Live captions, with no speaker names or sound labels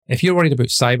If you're worried about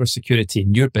cybersecurity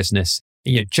in your business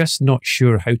and you're just not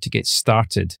sure how to get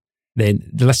started,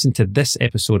 then listen to this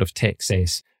episode of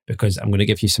TechCess, because I'm going to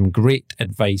give you some great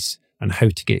advice on how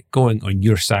to get going on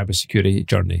your cybersecurity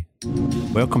journey.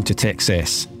 Welcome to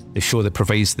TechCess, the show that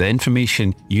provides the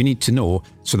information you need to know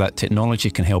so that technology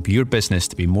can help your business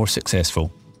to be more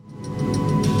successful.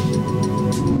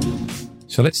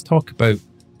 So let's talk about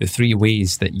the 3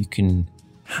 ways that you can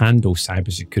handle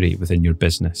cybersecurity within your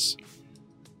business.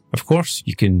 Of course,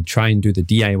 you can try and do the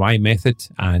DIY method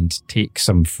and take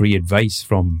some free advice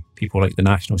from people like the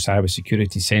National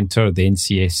Cybersecurity Centre, the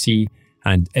NCSC,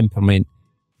 and implement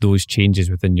those changes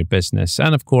within your business.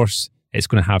 And of course, it's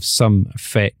going to have some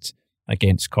effect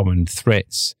against common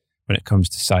threats when it comes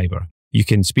to cyber. You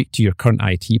can speak to your current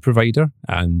IT provider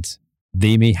and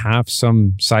they may have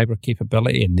some cyber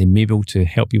capability and they may be able to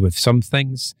help you with some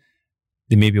things.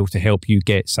 They may be able to help you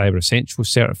get Cyber Essentials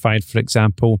certified, for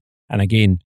example. And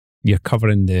again, you're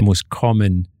covering the most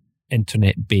common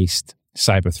internet-based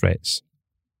cyber threats.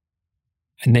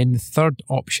 And then the third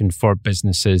option for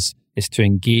businesses is to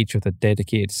engage with a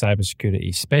dedicated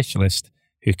cybersecurity specialist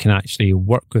who can actually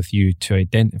work with you to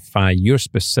identify your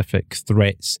specific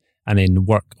threats and then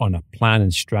work on a plan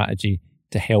and strategy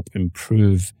to help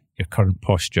improve your current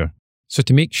posture. So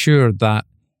to make sure that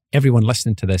everyone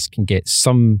listening to this can get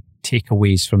some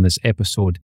takeaways from this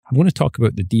episode, I'm going to talk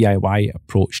about the DIY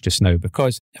approach just now,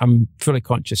 because I'm fully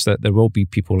conscious that there will be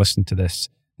people listening to this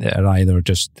that are either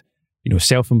just,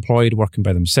 self-employed, working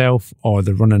by themselves, or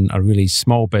they're running a really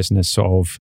small business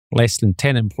of less than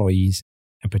 10 employees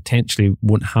and potentially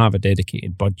won't have a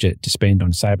dedicated budget to spend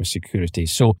on cybersecurity.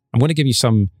 So I'm going to give you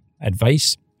some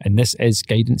advice, and this is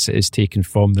guidance that is taken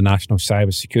from the National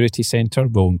Cybersecurity Centre.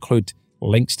 We'll include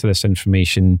links to this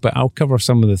information, but I'll cover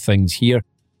some of the things here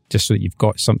just so that you've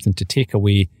got something to take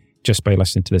away just by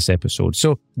listening to this episode.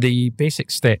 So the basic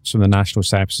steps from the National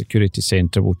Cybersecurity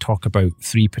Centre will talk about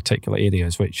 3 particular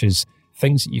areas, which is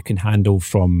things that you can handle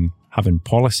from having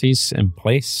policies in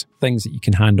place, things that you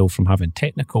can handle from having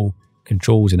technical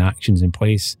controls and actions in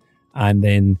place, and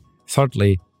then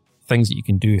thirdly, things that you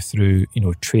can do through,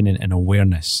 training and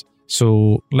awareness.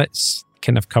 So let's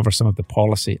kind of cover some of the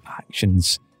policy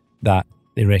actions that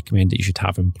they recommend that you should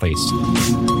have in place.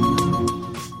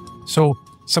 So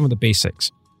some of the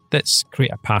basics. Let's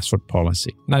create a password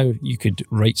policy. Now, you could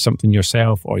write something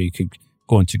yourself, or you could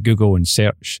go into Google and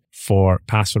search for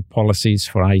password policies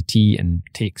for IT and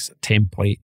takes a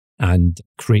template and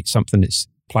create something that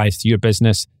applies to your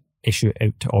business, issue it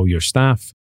out to all your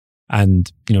staff.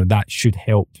 And, that should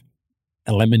help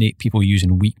eliminate people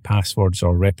using weak passwords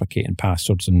or replicating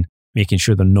passwords and making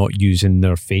sure they're not using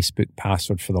their Facebook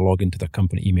password for the login to their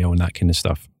company email and that kind of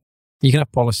stuff. You can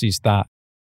have policies that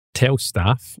tell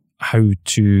staff how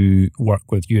to work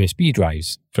with USB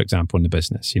drives, for example, in the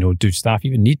business. Do staff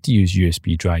even need to use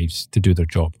USB drives to do their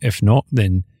job? If not,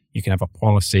 then you can have a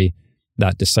policy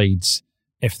that decides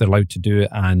if they're allowed to do it,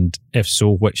 and if so,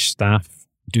 which staff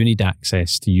do need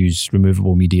access to use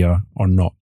removable media or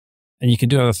not. And you can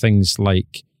do other things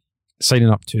like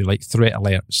signing up to threat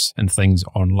alerts and things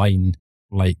online,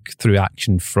 like through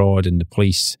Action Fraud and the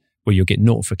police, where you'll get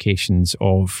notifications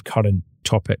of current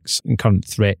topics and current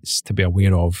threats to be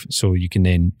aware of, so you can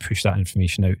then push that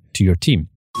information out to your team.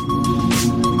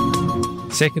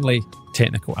 Secondly,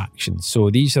 technical actions.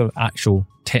 So these are actual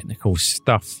technical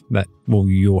stuff that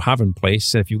you'll have in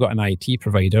place. If you've got an IT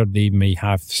provider, they may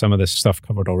have some of this stuff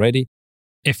covered already.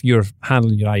 If you're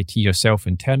handling your IT yourself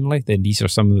internally, then these are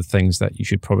some of the things that you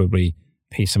should probably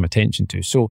pay some attention to.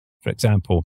 So, for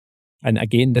example, and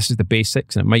again, this is the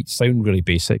basics, and it might sound really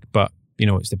basic, but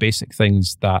it's the basic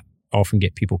things that often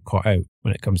get people caught out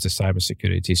when it comes to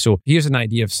cybersecurity. So here's an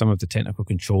idea of some of the technical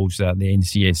controls that the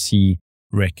NCSC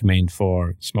recommend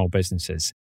for small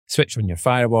businesses. Switch on your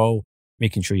firewall,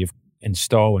 making sure you've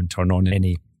installed and turn on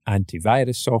any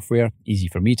antivirus software, easy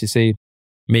for me to say,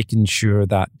 making sure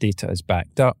that data is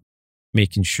backed up,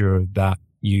 making sure that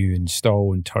you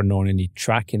install and turn on any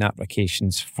tracking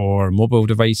applications for mobile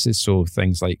devices, so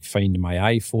things like Find My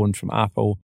iPhone from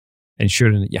Apple,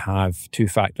 ensuring that you have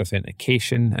 2-factor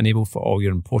authentication enabled for all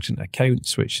your important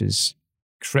accounts, which is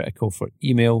critical for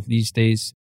email these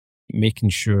days, making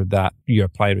sure that you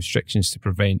apply restrictions to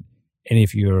prevent any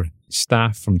of your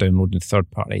staff from downloading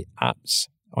third-party apps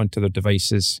onto their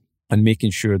devices, and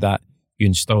making sure that you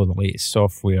install the latest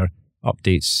software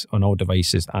updates on all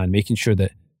devices, and making sure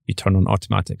that you turn on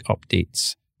automatic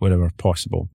updates wherever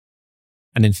possible.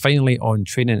 And then finally, on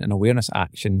training and awareness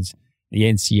actions, the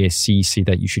NCSC say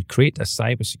that you should create a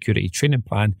cybersecurity training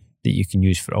plan that you can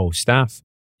use for all staff.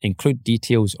 Include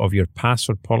details of your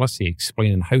password policy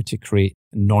explaining how to create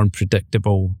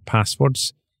non-predictable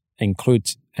passwords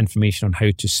include information on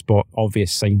how to spot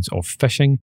obvious signs of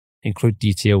phishing, include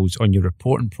details on your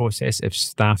reporting process if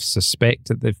staff suspect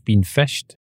that they've been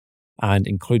phished, and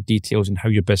include details on how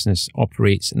your business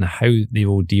operates and how they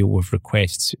will deal with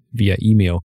requests via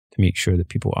email to make sure that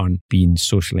people aren't being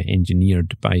socially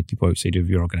engineered by people outside of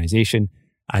your organization,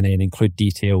 and then include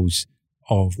details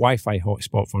of Wi-Fi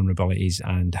hotspot vulnerabilities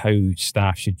and how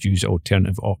staff should use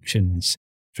alternative options.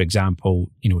 For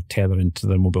example, tethering to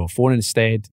their mobile phone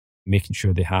instead, making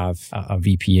sure they have a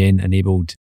VPN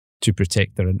enabled to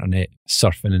protect their internet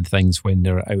surfing and things when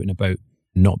they're out and about,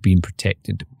 not being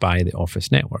protected by the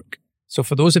office network. So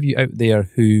for those of you out there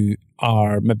who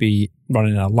are maybe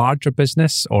running a larger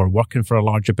business or working for a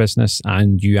larger business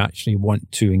and you actually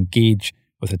want to engage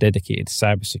with a dedicated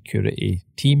cybersecurity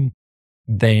team,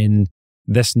 then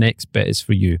this next bit is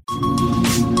for you.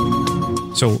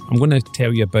 So I'm going to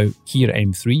tell you about here at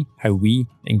M3, how we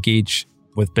engage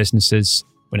with businesses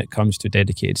when it comes to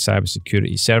dedicated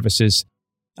cybersecurity services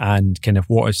and kind of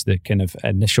what is the kind of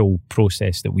initial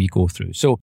process that we go through.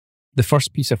 So the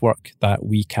first piece of work that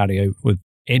we carry out with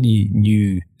any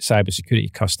new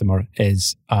cybersecurity customer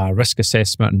is a risk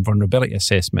assessment and vulnerability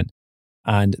assessment.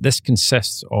 And this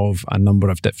consists of a number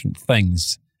of different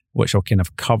things, which I'll kind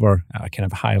of cover at a kind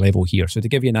of high level here. So to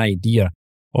give you an idea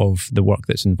of the work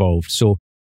that's involved. So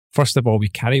first of all, we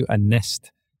carry out a NIST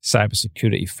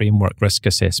cybersecurity framework risk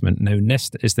assessment. Now,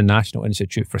 NIST is the National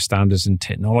Institute for Standards and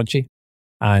Technology,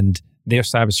 and their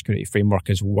cybersecurity framework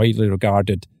is widely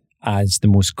regarded as the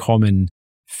most common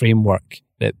framework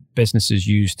that businesses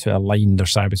use to align their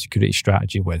cybersecurity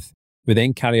strategy with. We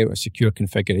then carry out a secure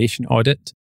configuration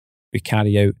audit. We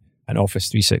carry out an Office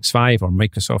 365 or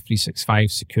Microsoft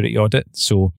 365 security audit.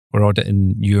 So we're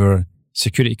auditing your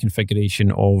security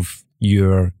configuration of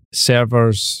your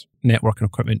servers, networking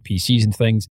equipment, PCs and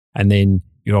things, and then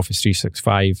your Office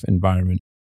 365 environment.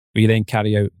 We then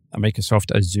carry out a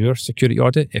Microsoft Azure security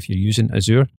audit if you're using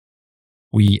Azure.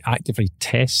 We actively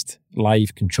test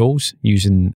live controls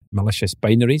using malicious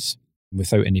binaries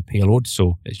without any payload,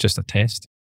 so it's just a test.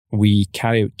 We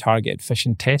carry out targeted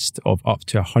phishing tests of up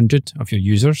to 100 of your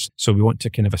users. So we want to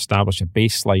kind of establish a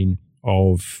baseline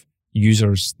of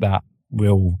users that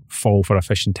will fall for a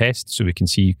phishing test so we can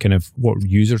see kind of what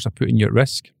users are putting you at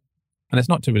risk. And it's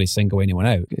not to really single anyone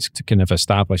out. It's to kind of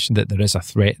establish that there is a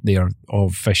threat there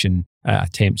of phishing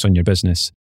attempts on your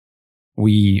business.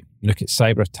 We look at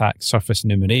cyber attack surface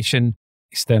enumeration,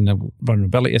 external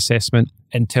vulnerability assessment,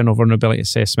 internal vulnerability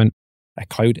assessment, a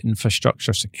cloud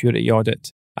infrastructure security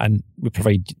audit, and we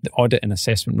provide the audit and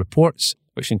assessment reports,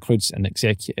 which includes an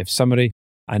executive summary.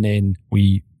 And then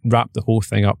we wrap the whole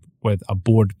thing up with a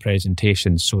board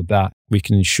presentation so that we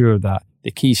can ensure that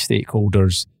the key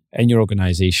stakeholders in your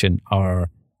organization are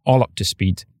all up to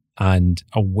speed and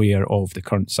aware of the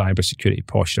current cybersecurity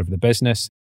posture of the business.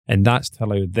 And that's to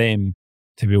allow them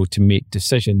to be able to make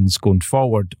decisions going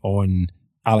forward on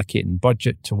allocating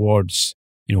budget towards,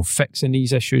 fixing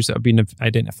these issues that have been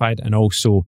identified and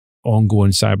also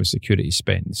ongoing cybersecurity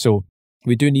spend. So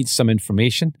we do need some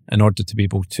information in order to be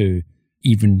able to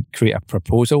even create a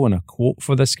proposal and a quote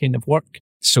for this kind of work.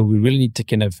 So we really need to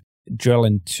kind of drill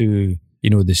into,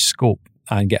 the scope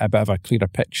and get a bit of a clearer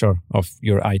picture of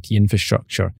your IT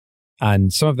infrastructure.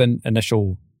 And some of the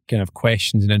initial kind of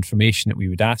questions and information that we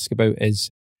would ask about is,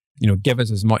 give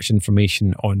us as much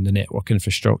information on the network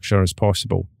infrastructure as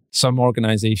possible. Some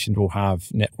organizations will have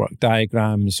network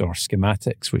diagrams or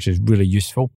schematics, which is really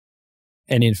useful.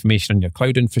 Any information on your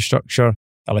cloud infrastructure,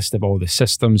 a list of all the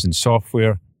systems and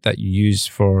software that you use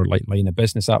for like line of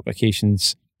business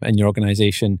applications in your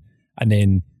organization, and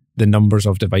then the numbers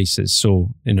of devices.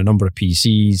 So number of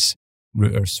PCs,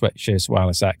 routers, switches,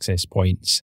 wireless access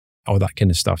points, all that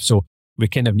kind of stuff. So we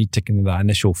kind of need to kind of that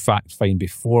initial fact find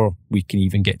before we can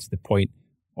even get to the point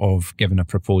of giving a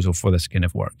proposal for this kind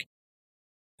of work.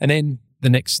 And then the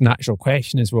next natural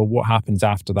question is, well, what happens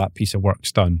after that piece of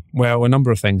work's done? Well, a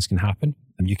number of things can happen.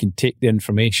 You can take the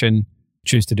information,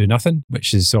 choose to do nothing,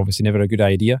 which is obviously never a good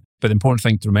idea. But the important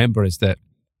thing to remember is that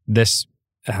this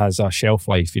has a shelf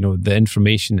life. The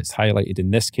information that's highlighted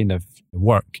in this kind of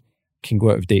work can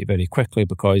go out of date very quickly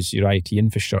because your IT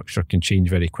infrastructure can change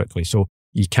very quickly. So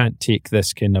you can't take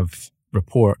this kind of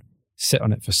report, sit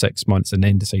on it for 6 months and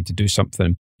then decide to do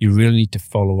something. You really need to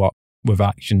follow up with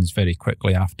actions very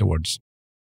quickly afterwards.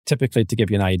 Typically, to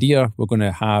give you an idea, we're going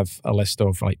to have a list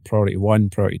of like priority 1,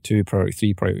 priority 2, priority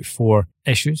 3, priority 4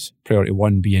 issues. Priority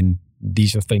 1 being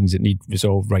these are things that need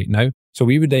resolved right now. So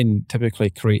we would then typically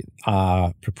create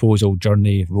a proposal,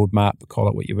 journey, roadmap, call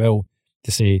it what you will,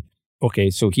 to say, okay,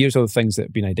 so here's all the things that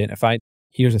have been identified.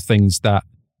 Here's the things that,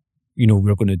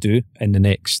 we're going to do in the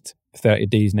next 30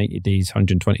 days, 90 days,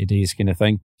 120 days kind of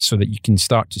thing, so that you can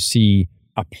start to see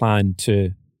a plan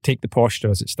to take the posture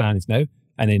as it stands now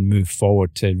and then move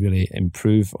forward to really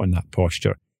improve on that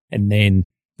posture. And then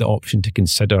the option to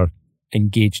consider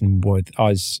engaging with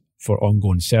us for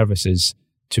ongoing services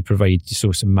to provide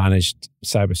some managed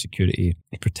cybersecurity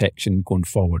protection going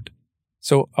forward.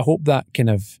 So I hope that kind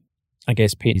of,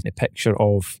 paints a picture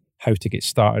of how to get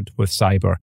started with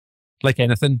cyber. Like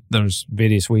anything, there's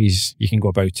various ways you can go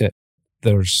about it.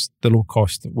 There's the low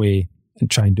cost way and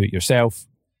try and do it yourself,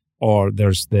 or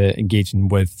there's the engaging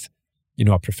with,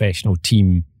 a professional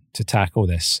team to tackle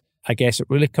this. I guess it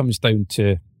really comes down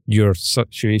to your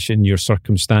situation, your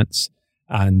circumstance,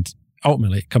 and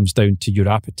ultimately it comes down to your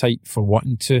appetite for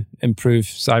wanting to improve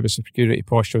cybersecurity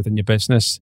posture within your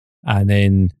business. And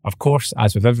then, of course,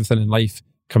 as with everything in life,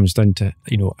 comes down to,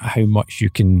 how much you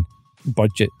can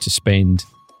budget to spend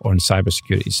on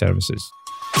cybersecurity services.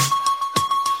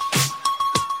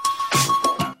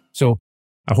 So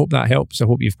I hope that helps. I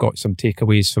hope you've got some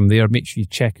takeaways from there. Make sure you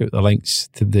check out the links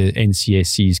to the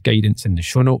NCSC's guidance in the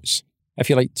show notes. If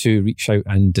you'd like to reach out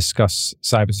and discuss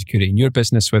cybersecurity in your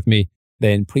business with me,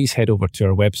 then please head over to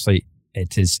our website.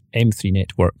 It is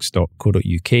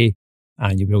m3networks.co.uk,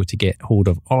 and you'll be able to get hold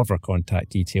of all of our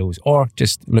contact details, or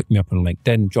just look me up on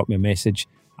LinkedIn, drop me a message,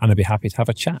 and I'll be happy to have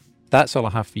a chat. That's all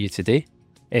I have for you today.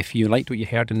 If you liked what you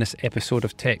heard in this episode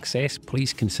of Techcess,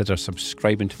 please consider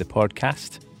subscribing to the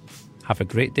podcast. Have a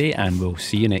great day, and we'll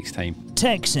see you next time.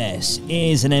 Techcess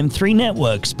is an M3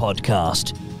 Networks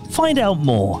podcast. Find out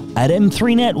more at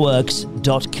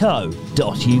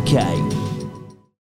m3networks.co.uk.